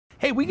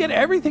Hey, we get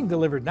everything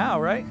delivered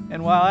now, right?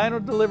 And while I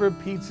don't deliver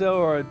pizza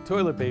or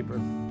toilet paper,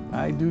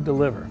 I do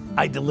deliver.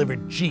 I deliver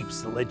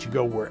Jeeps that let you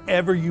go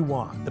wherever you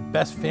want. The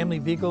best family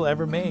vehicle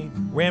ever made.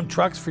 Ram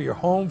trucks for your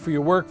home, for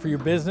your work, for your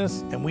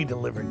business. And we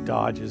deliver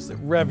Dodges that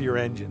rev your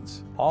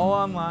engines. All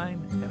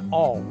online and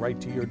all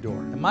right to your door.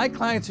 And my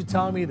clients are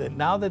telling me that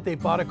now that they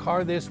bought a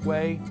car this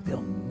way,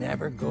 they'll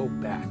never go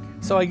back.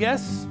 So I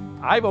guess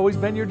I've always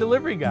been your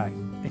delivery guy.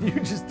 And you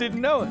just didn't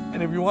know it.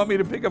 And if you want me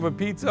to pick up a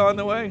pizza on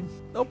the way,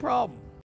 no problem.